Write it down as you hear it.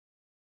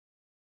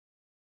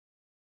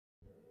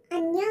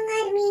Annyeong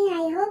army,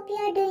 I hope you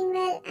are doing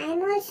well. I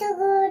am also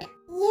good.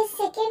 ये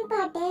second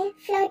part है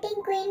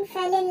flirting queen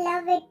fail in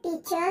love with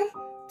teacher.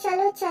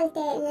 चलो चलते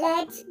हैं,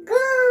 let's go.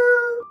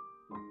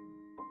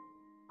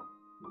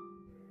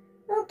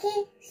 Okay,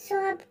 सो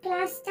अब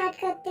class start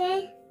करते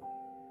हैं.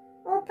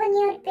 Open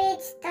your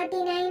page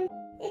 39.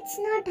 It's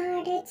not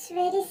hard, it's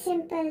very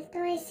simple.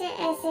 तो इसे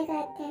ऐसे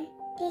करते हैं,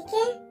 ठीक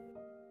है.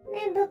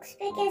 मैं बुक्स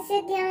पे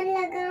कैसे ध्यान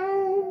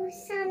लगाऊं,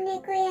 सामने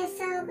कोई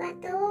ऐसा होगा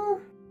तो.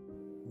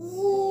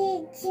 ये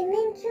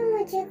जिमिन क्यों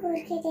मुझे घूर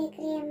के देख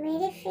रही है?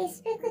 मेरे फेस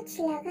पे कुछ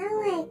लगा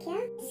हुआ है क्या?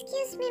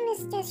 एक्सक्यूज मी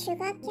मिस्टर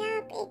शुगर, क्या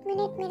आप 1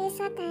 मिनट मेरे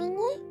साथ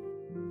आएंगे?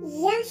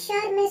 या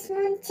श्योर मिस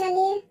मून,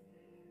 चलिए.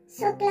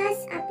 सो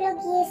क्लास, आप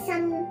लोग ये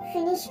सम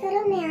फिनिश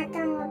करो, मैं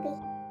आता हूँ अभी.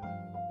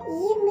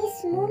 ये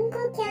मिस मून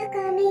को क्या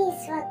काम है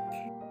इस वक्त?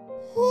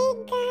 Hey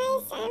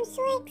guys, I am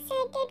so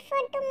excited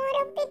for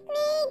tomorrow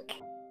picnic.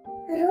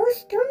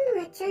 रोज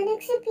तुम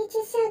अचानक से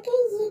पीछे से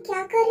आके ये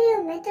क्या कर रही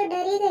हो? मैं तो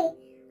डर ही गई.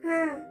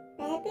 हाँ,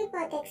 मैं भी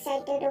बहुत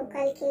एक्साइटेड हूँ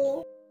कल के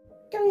लिए.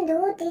 तुम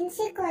 2 दिन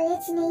से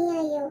कॉलेज नहीं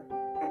आई हो.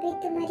 अभी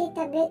तुम्हारी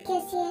तबीयत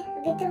कैसी है?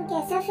 अभी तुम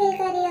कैसा फील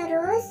कर रही हो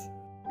रोज?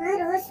 हाँ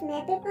रोज,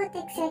 मैं भी बहुत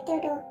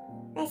एक्साइटेड हूँ.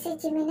 वैसे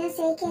जिमिना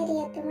सही कह रही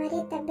है,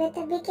 तुम्हारी तबीयत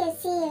अभी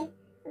कैसी है?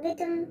 अभी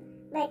तुम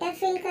बेटर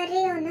फील कर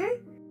रही हो ना?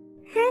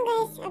 हाँ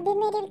गाइस, अभी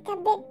मेरी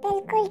तबीयत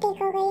बिल्कुल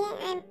ठीक हो गई है.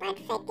 I am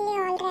perfectly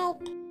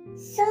alright.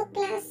 So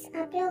class,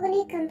 आप लोगों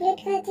ने कंप्लीट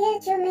कर दिया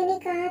जो मैंने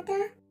कहा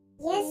था?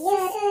 Yes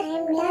sir, I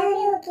am done.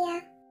 हो गया.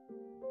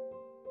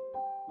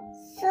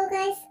 सो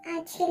गाइस,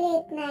 आज के लिए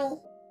इतना ही.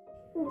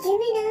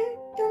 जिमिना,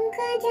 तुम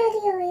कहाँ जा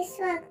रही हो इस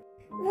वक्त?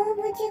 वो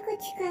मुझे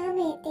कुछ काम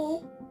है थे,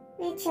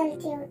 मैं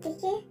चलती हूँ,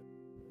 ठीक है.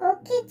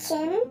 ओके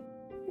चिम,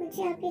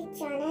 मुझे अभी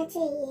जाना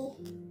चाहिए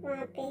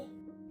वहाँ पे.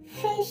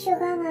 फिर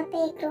शुगा वहाँ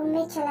पे एक रूम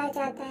में चला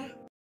जाता है.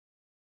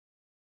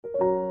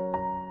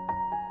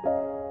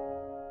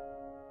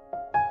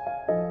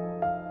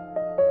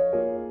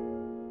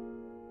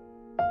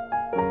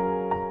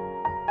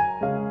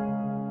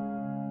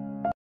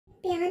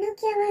 पियानो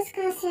की आवाज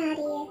कहाँ से आ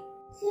रही है?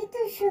 ये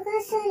तो शुगर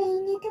सो रही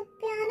है, तो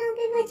पियानो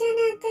भी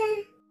बजाना आता है.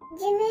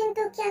 जिमिन,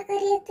 तो क्या कर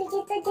रही है?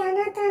 तुझे तो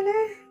जाना था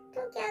ना.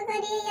 तो क्या कर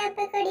रही है यहाँ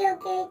पे खड़ी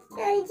होके?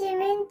 चल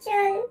जिमिन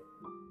चल.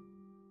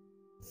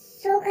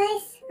 सो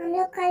गाइस, हम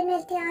लोग कल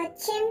मिलते हैं.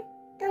 चिम,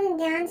 तुम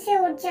ध्यान से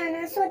उठ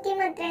जाना, सोती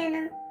मत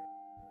रहना.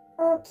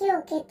 ओके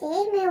ओके ते,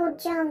 मैं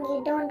उठ जाऊंगी,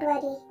 डोंट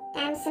वरी.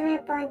 टाइम से मैं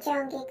पहुंच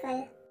जाऊंगी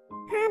कल.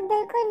 हाँ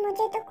बिल्कुल,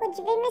 मुझे तो कुछ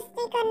भी मिस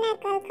नहीं करना है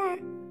कल का.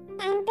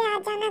 टाइम पे आ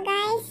जाना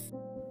गाइस.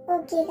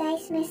 ओके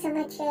गाइस, मैं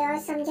समझ गई और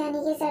समझाने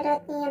की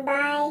जरूरत नहीं है.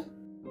 बाय.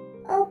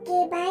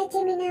 ओके बाय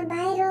जिमिना,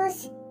 बाय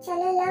रोज.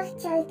 चलो लव,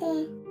 चलते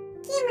हैं.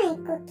 की माय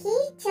कुकी,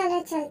 चलो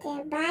चलते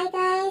हैं. Bye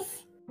guys.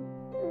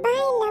 Bye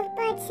love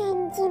birds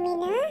and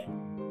जिमिना.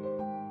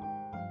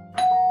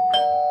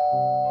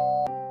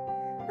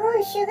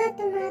 Oh sugar,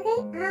 तुम आ गए.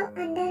 आओ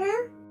अंदर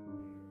आओ.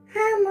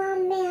 हाँ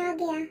मॉम, मैं आ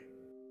गया.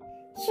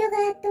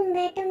 शुगर, तुम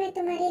बैठो, मैं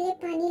तुम्हारे लिए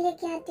पानी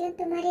लेके आती हूँ.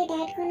 तुम्हारे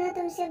डैड को ना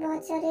तुमसे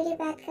बहुत जरूरी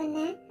बात करना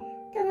है.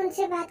 तुम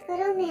उनसे बात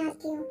करो, मैं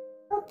आती हूँ.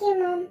 ओके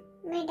मॉम,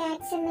 मैं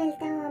डैड से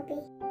मिलता हूँ अभी.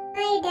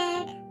 Hi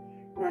dad.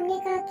 मॉम ने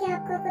कहा कि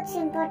आपको कुछ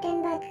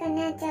इम्पोर्टेंट बात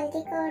करना है.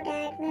 जल्दी करो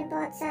डैड, मैं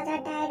बहुत ज़्यादा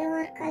टायर्ड हूँ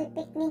और कल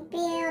पिकनिक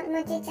भी है और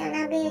मुझे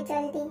जाना भी है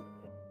जल्दी.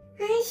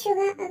 हाय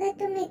शुगर, अगर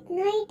तुम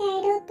इतना ही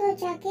टायर्ड हो तो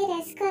जाके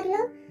रेस्ट कर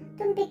लो.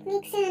 तुम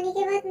पिकनिक से आने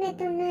के बाद मैं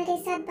तुम्हारे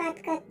साथ बात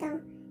करता हूँ.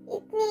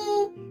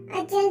 इतनी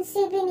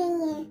अर्जेंसी भी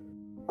नहीं है.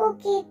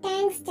 Okay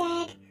thanks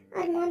dad.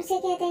 और मॉम से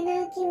कह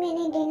देना कि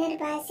मैंने डिनर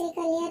बाहर से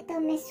कर लिया तो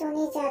मैं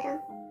सोने जा रहा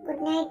हूँ.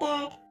 Good night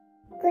dad.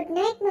 Good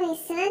night my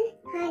son.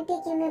 हाँ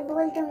ठीक है, मैं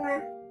बोल दूंगा.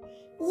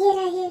 ये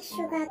रहे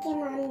शुगा के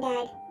मॉम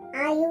डैड,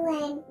 आयु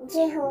and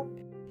J Hope.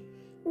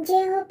 J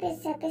Hope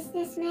is a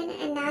businessman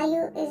and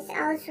आयु is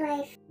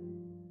housewife.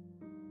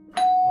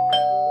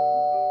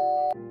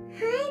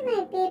 Hi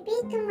my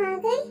baby, तुम आ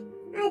गई?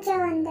 आ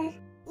जाओ अंदर.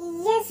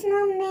 यस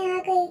मॉम, मैं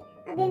आ गई.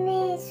 अभी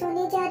मैं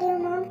सोने जा रही हूँ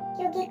मॉम,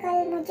 क्योंकि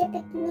कल मुझे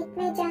पिकनिक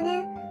में जाना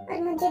है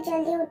और मुझे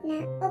जल्दी उठना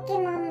है. Okay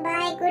mom,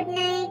 bye, good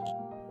night.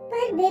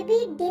 पर बेबी,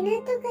 डिनर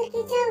तो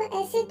करके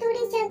जाओ, ऐसे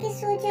थोड़ी जाके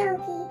सो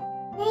जाओगी.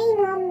 नहीं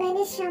मॉम,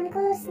 मैंने शाम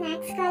को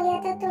स्नैक्स खा लिया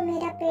था तो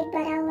मेरा पेट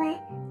भरा हुआ है,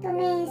 तो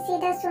मैं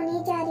सीधा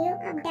सोने जा रही हूँ.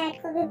 अब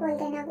डैड को भी बोल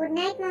देना. Good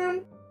night mom.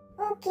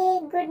 Okay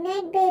good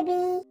night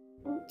baby.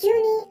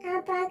 जूनी,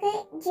 आप आ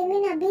गए?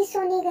 जिमिन अभी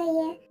सोने गई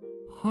है.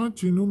 हाँ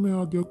चिनू, मैं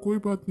आ गया. कोई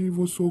बात नहीं,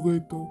 वो सो गई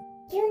तो.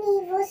 जूनी,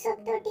 वो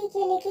सब तो ठीक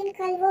है, लेकिन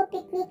कल वो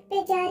पिकनिक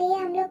पे जा रही है.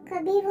 हम लोग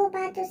कभी वो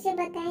बात उसे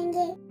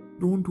बताएंगे?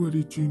 डोंट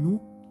वरी चीनू,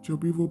 जब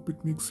भी वो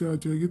पिकनिक से आ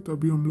जाएगी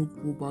तभी हम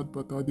लोग वो बात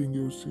बता देंगे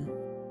उसे.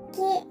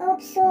 कि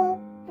ओप्सो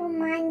वो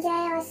मान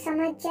जाए और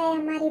समझ जाए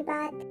हमारी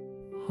बात.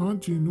 हाँ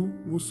चीनू,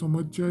 वो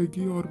समझ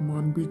जाएगी और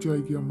मान भी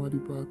जाएगी हमारी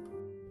बात.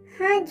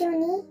 हाँ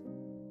जूनी.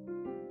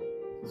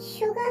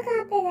 शुगर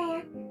कहाँ पे गया?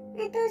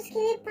 मैं तो उसके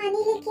लिए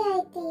पानी लेके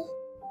आई थी.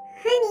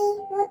 हनी,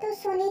 वो तो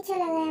सोने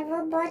चला गया,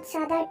 वो बहुत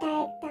ज्यादा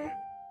टायर्ड था.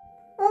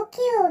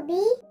 ओके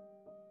ओबी.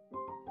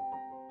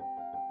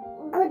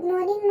 Good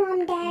morning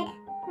mom dad.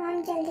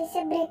 Mom जल्दी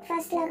से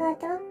ब्रेकफास्ट लगा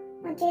दो,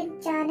 मुझे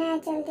जाना है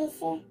जल्दी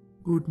से.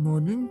 Good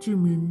morning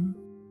Jimin.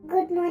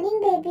 Good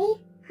morning baby.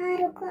 हाँ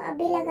रुको,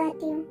 अभी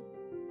लगाती हूँ।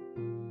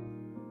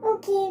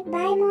 Okay,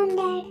 bye mom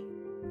dad.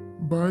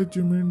 Bye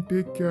Jimin,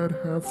 take care,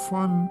 have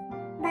fun.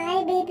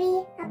 Bye baby,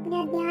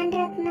 अपना ध्यान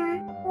रखना।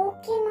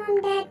 ओके मॉम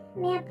डैड,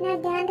 मैं अपना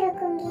ध्यान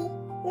रखूंगी।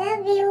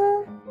 Love you.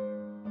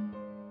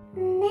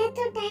 मैं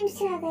तो टाइम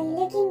से आ गई,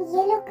 लेकिन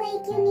ये लोग कहीं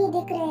क्यों नहीं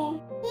दिख रहे?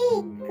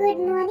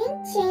 Good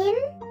morning gym.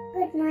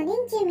 Good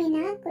morning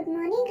जिमिना। Good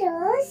morning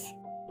रोज।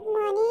 Good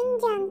morning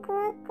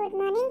Jungkook. Good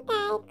morning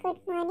टैक। Good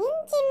morning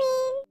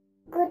Jimin.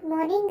 Good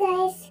morning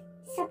guys.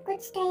 सब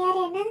कुछ तैयार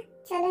है ना?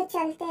 चलो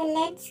चलते हैं,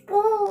 let's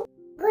go.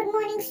 Good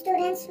morning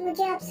students.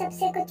 मुझे आप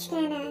सबसे कुछ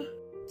कहना है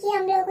कि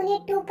हम लोगों ने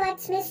 2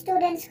 पार्ट्स में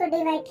स्टूडेंट्स को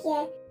डिवाइड किया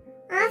है।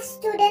 आप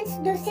स्टूडेंट्स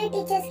दूसरे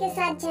टीचर्स के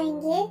साथ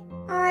जाएंगे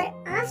और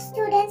आप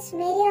स्टूडेंट्स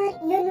मेरे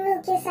और यूनवू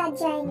के साथ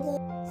जाएंगे।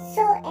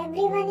 So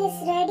everyone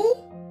is ready?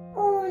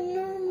 Oh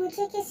no,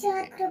 मुझे किसी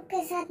और ग्रुप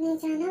के साथ नहीं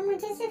जाना,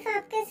 मुझे सिर्फ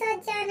आपके साथ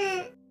जाना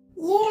है।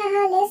 ये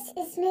रहा लिस्ट,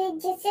 इसमें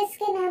जिस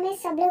जिसके नाम है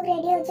सब लोग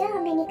रेडी हो जाओ,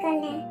 हमें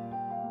निकलना है।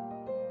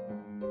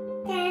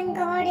 थैंक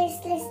गॉड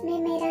इस लिस्ट में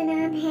मेरा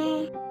नाम है।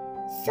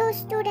 सो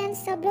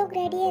स्टूडेंट्स सब लोग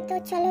रेडी है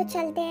तो चलो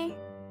चलते हैं।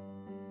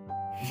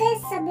 फिर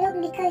सब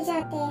लोग निकल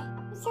जाते हैं।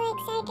 So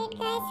excited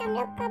guys, हम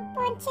लोग कब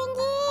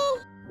पहुंचेंगे?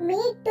 Me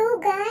 2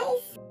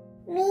 guys,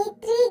 me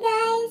 3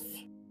 guys,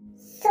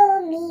 so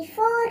me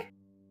 4।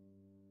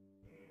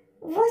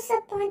 वो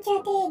सब पहुंच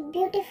जाते हैं एक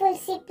ब्यूटीफुल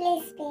सी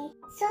प्लेस पे।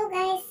 So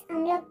guys,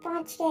 हम लोग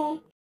पहुंच गए।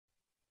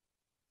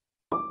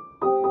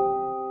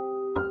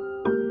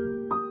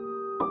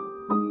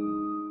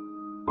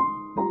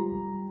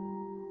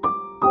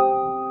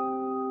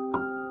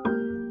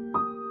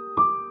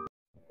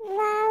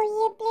 वाओ,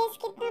 ये प्लेस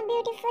कितना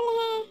ब्यूटीफुल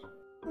है।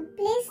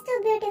 प्लेस तो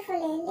ब्यूटीफुल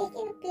है,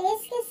 लेकिन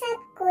प्लेस के साथ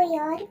कोई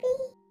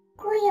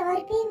और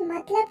भी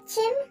मतलब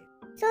जिम।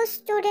 सो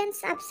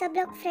स्टूडेंट्स, आप सब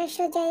लोग फ्रेश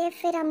हो जाइए,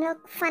 फिर हम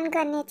लोग फन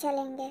करने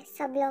चलेंगे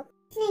सब लोग।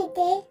 नहीं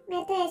थे,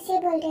 मैं तो ऐसे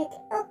बोल रही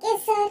थी। ओके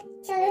सर,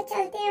 चलो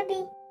चलते हैं अभी।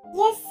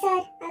 यस सर,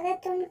 अगर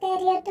तुम कह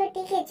रही हो तो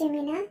ठीक है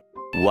जिमिना।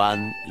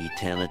 One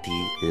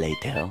eternity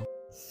later.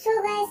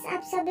 So guys,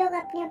 आप सब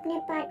लोग अपने अपने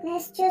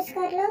पार्टनर्स चूज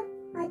कर लो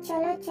और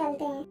चलो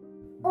चलते हैं।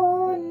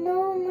 ओह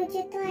नो,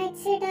 मुझे तो हाइट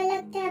से डर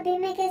लगता है। अभी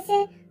मैं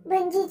कैसे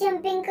बंजी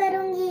जंपिंग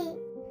करूंगी?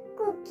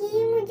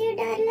 कुकी, मुझे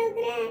डर लग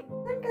रहा है।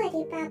 डोंट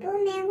वरी बाबू,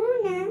 मैं हूं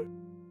ना।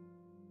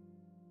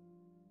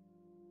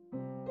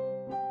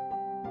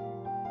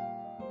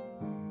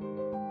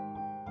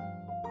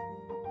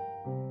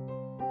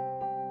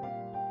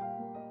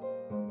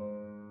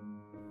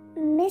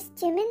 मिस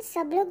जिमिन,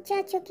 सब लोग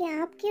जा चुके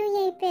हैं, आप क्यों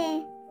यहीं पे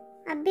हैं?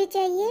 अब भी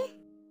चाहिए?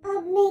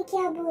 अब मैं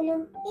क्या बोलूं?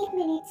 1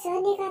 मिनट,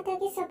 सर ने कहा था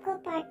कि सबको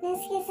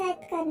पार्टनर्स के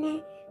साथ करना है।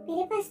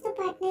 मेरे पास तो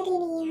पार्टनर ही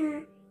नहीं है।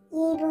 हाँ,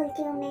 यही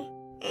बोलती हूँ मैं।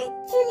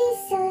 एक्चुअली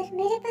सर,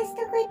 मेरे पास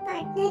तो कोई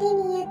पार्टनर ही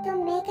नहीं है, तो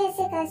मैं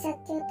कैसे कर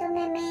सकती हूँ? तो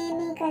मैं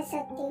नहीं कर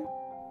सकती हूँ।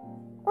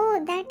 ओह,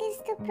 that is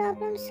the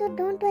problem. So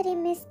don't worry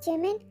miss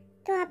Jimin,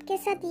 तो आपके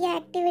साथ ये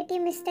एक्टिविटी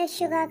मिस्टर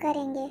शुगा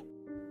करेंगे।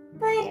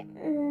 पर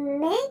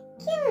मैं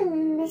क्यों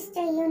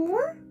मिस्टर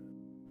यूनवू?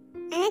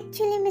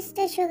 एक्चुअली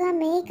मिस्टर शुगा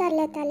मैं ही कर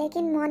लेता,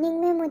 लेकिन मॉर्निंग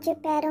में मुझे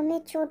पैरों में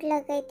चोट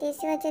लग गई थी, इस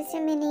वजह से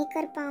मैं नहीं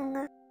कर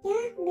पाऊंगा।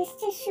 क्या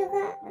मिस्टर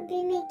शुगा,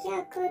 अभी मैं क्या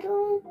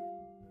करूं?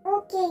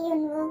 Okay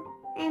यूनवू,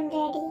 I am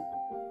ready.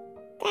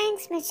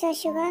 Thanks mister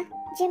Suga.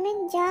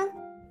 Jimin जाओ।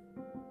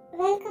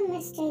 Welcome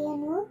mister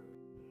यूनवू।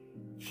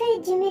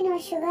 फिर जिमिन और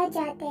शुगा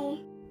जाते हैं।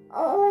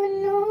 ओह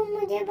नो,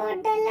 मुझे बहुत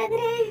डर लग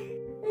रहा है।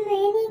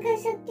 मैं नहीं कर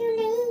सकती हूँ।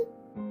 नहीं,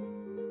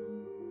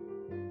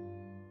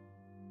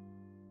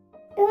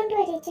 डोंट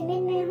वरी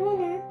जिमिन, मैं हूँ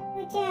ना।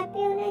 मुझे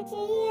हैप्पी होना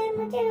चाहिए,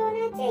 मुझे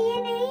रोना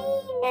चाहिए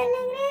नहीं। डर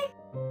लग रहा है।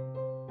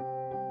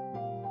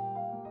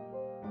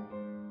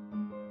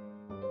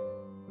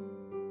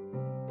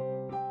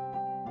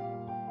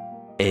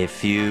 A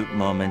few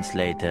moments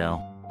later.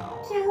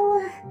 क्या हुआ?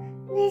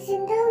 मैं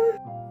जिंदा हूँ?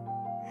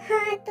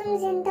 हाँ, तुम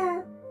जिंदा हो।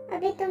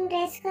 अभी तुम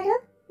रेस्ट करो,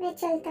 मैं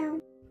चलता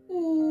हूँ।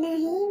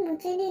 नहीं,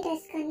 मुझे नहीं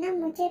रेस्ट करना,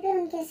 मुझे भी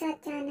उनके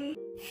साथ जाना है।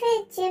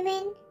 फिर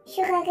जिमिन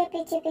शुगा के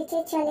पीछे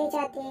पीछे चले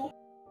जाती है।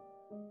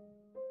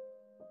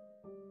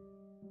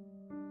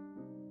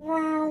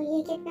 वाह,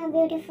 ये कितना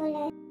ब्यूटीफुल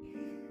है।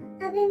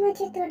 अभी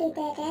मुझे थोड़ी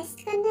देर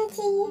रेस्ट करना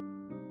चाहिए।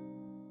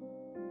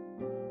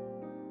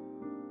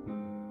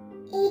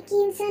 एक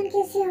ही इंसान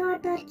कैसे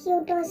हॉट और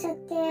क्यूट हो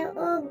सकते हैं?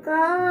 ओह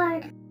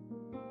गॉड।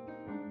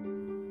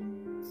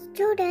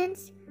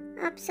 स्टूडेंट्स,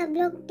 आप सब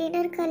लोग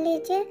डिनर कर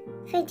लीजिए,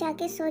 फिर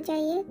जाके सो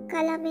जाइए,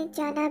 कल हमें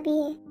जाना भी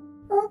है।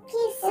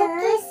 Okay sir.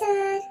 Okay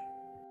sir.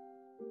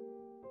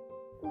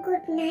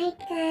 Good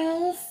night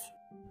guys.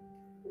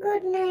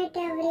 Good night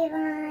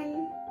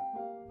everyone.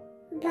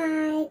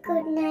 Bye,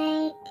 good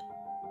night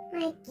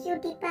my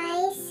cutie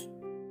price.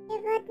 मुझे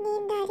बहुत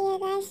नींद आ रही है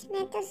गाइस,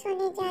 मैं तो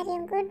सोने जा रही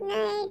हूँ। Good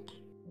night.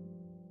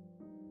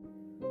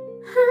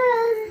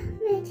 हाँ,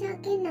 मैं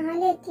जाके नहा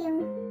लेती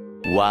हूँ।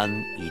 One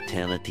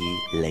eternity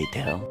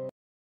later.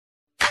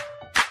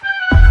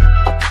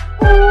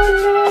 Oh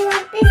no,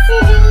 वापस से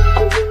नहीं।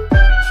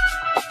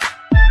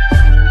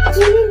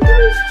 जिमिन,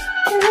 तुम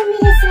चलो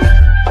मेरे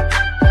साथ।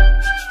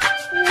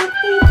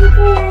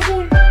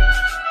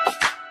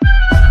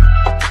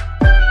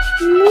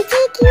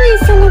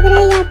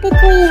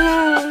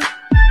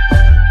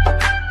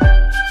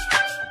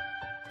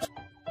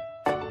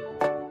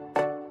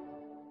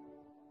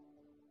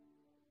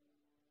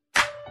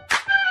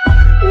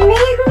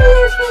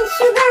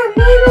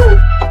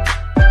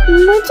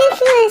 मुझे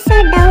क्यों ऐसा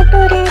डाउट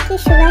हो रहा है कि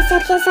शुगर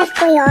सर के साथ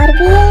कोई और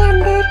भी है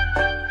अंदर।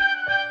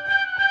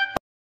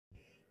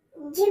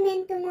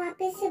 जिमिन, तुम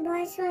वापस से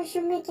बॉयज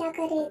वॉशरूम में क्या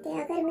कर रहे थे?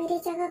 अगर मेरी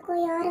जगह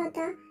कोई और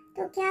होता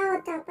तो क्या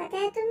होता पता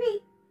है तुम्हें?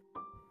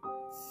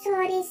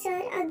 सॉरी सर,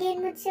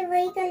 अगेन मुझसे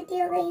वही गलती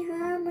हो गई।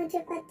 हाँ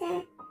मुझे पता है,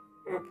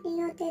 आप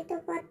नहीं होते तो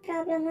बहुत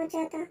प्रॉब्लम हो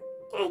जाता।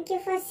 Thank you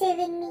for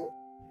saving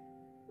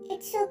me.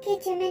 It's okay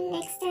Jimin,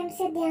 next time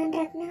से ध्यान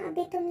रखना।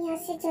 अभी तुम यहाँ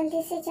से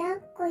जल्दी से जाओ,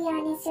 कोई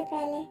आने से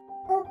पहले।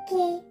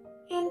 Okay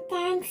and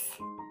thanks.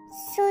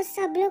 सो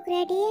सब लोग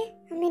रेडी है?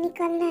 हमें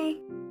निकलना है।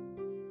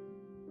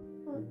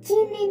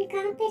 जिमिन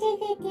कहाँ पे रह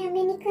गए थे?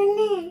 हमें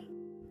निकलना है।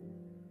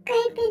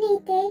 कहीं पे नहीं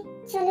थे,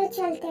 चलो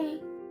चलते हैं।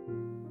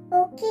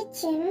 Okay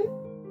gym.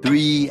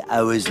 3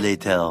 hours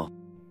later.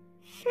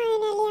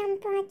 Finally हम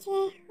पहुंच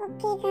गए।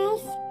 ओके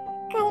गाइस,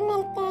 कल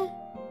मिलते हैं।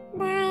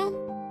 बाय।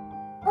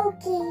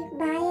 ओके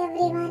बाय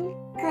एवरीवन,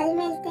 कल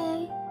मिलते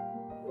हैं।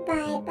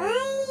 Bye bye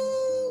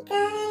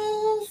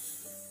guys.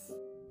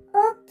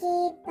 Okay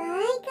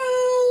bye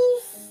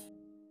guys.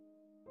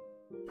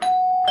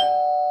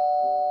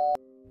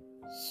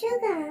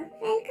 Sugar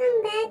welcome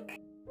back.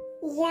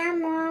 या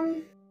मॉम।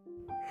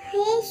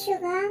 हे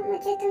शुगर,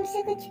 मुझे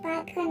तुमसे कुछ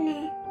बात करना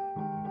है।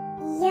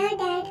 या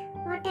डैड,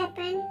 व्हाट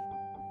हैपेंड?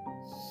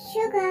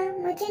 शुगर,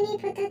 मुझे नहीं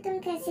पता तुम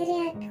कैसे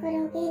रिएक्ट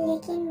करोगे,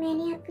 लेकिन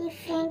मैंने अपनी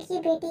फ्रेंड की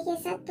बेटी के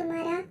साथ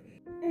तुम्हारा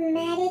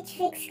मैरिज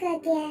फिक्स कर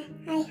दिया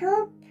है। आई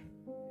होप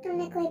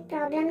तुम्हें कोई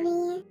प्रॉब्लम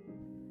नहीं है।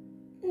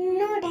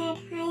 No dad,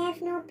 I have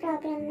no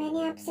problem.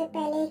 मैंने आपसे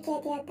पहले ही कह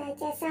दिया था,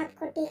 जैसा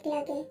आपको ठीक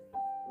लगे।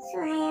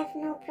 सो I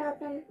have no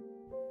problem.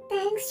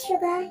 Thanks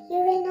sugar,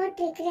 you will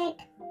not regret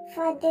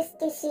for this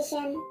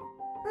decision.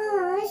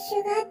 Oh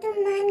sugar,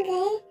 तुम मान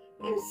गए।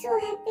 I am so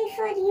happy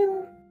for you.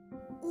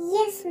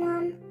 Yes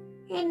mom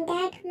and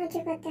dad, मुझे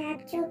पता है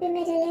आप जो भी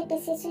मेरे लिए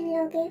डिसीजन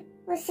लोगे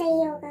वो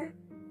सही होगा।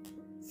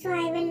 सो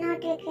I will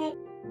not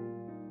regret.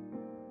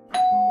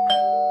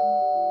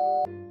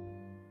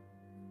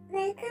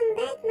 Welcome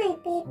back my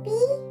baby.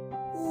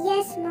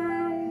 Yes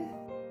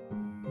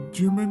mom.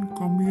 Jimin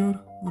come here,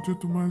 मुझे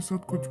तुम्हारे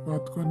साथ कुछ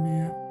बात करनी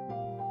है।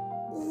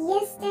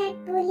 यस डैड,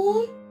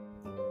 बोलिए।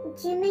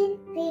 Jimin,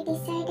 we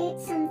decided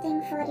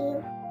something for you.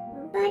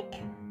 But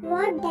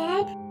what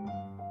dad?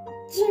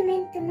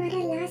 Jimin,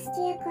 तुम्हारा लास्ट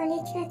ईयर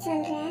कॉलेज का चल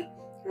रहा है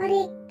और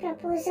एक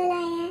प्रपोजल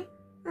आया है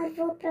और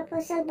वो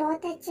प्रपोजल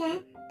बहुत अच्छा है,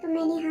 तो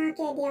मैंने हाँ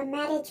कह दिया।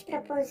 Marriage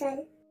proposal.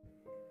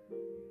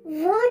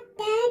 What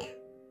dad?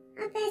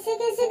 आप ऐसे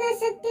कैसे कर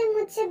सकते हैं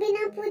मुझसे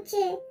बिना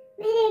पूछे?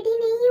 मैं रेडी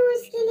नहीं हूँ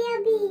इसके लिए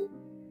अभी।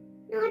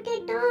 Not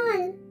at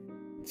all.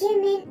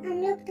 जिमिन,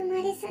 हम लोग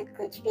तुम्हारे साथ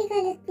कुछ भी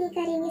गलत नहीं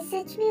करेंगे।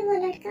 सच में वो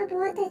लड़का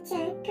बहुत अच्छा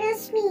है,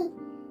 ट्रस्ट मी।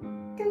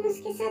 तुम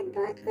उसके साथ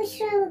बहुत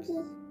खुश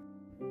रहोगी।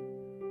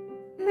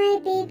 माय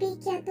बेबी,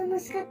 क्या तुम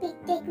उसका पिक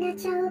देखना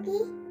चाहोगी?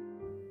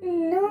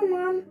 नो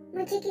मॉम,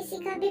 मुझे किसी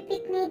का भी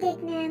पिक नहीं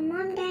देखना है।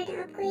 मॉम डैड,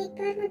 आपको एक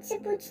बार मुझसे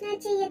पूछना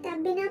चाहिए था,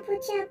 बिना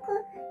पूछे आपको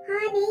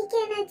हाँ नहीं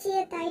कहना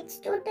चाहिए था।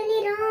 It's totally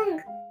wrong.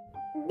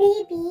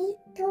 बेबी,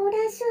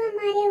 थोड़ा सा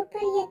हमारे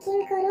ऊपर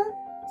यकीन करो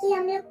कि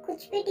हम लोग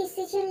कुछ भी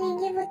डिसीजन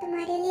लेंगे वो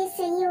तुम्हारे लिए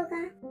सही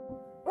होगा।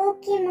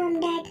 Okay mom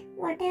dad,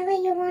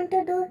 whatever you want to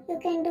do you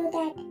can do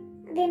that.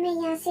 अभी मैं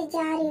यहाँ से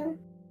जा रही हूँ।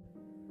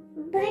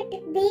 बट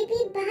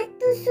बेबी, बात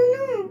तो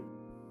सुनो।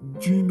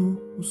 जीनू,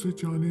 उसे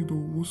जाने दो,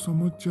 वो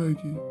समझ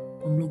जाएगी।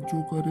 हम लोग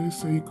जो कर रहे हैं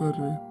सही कर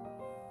रहे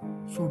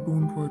हैं, सो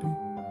डोंट वरी।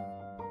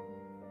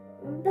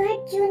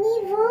 बट जूनी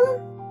वो।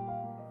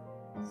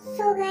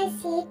 सो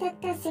गाइस, ये तक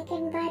था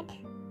second part.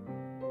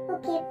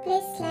 Okay,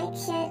 please like,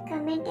 share,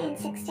 comment and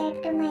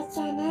subscribe to my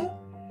channel.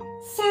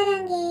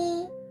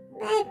 सारंगे,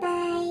 bye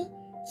bye,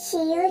 C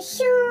you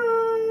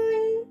soon,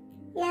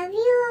 love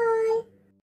you.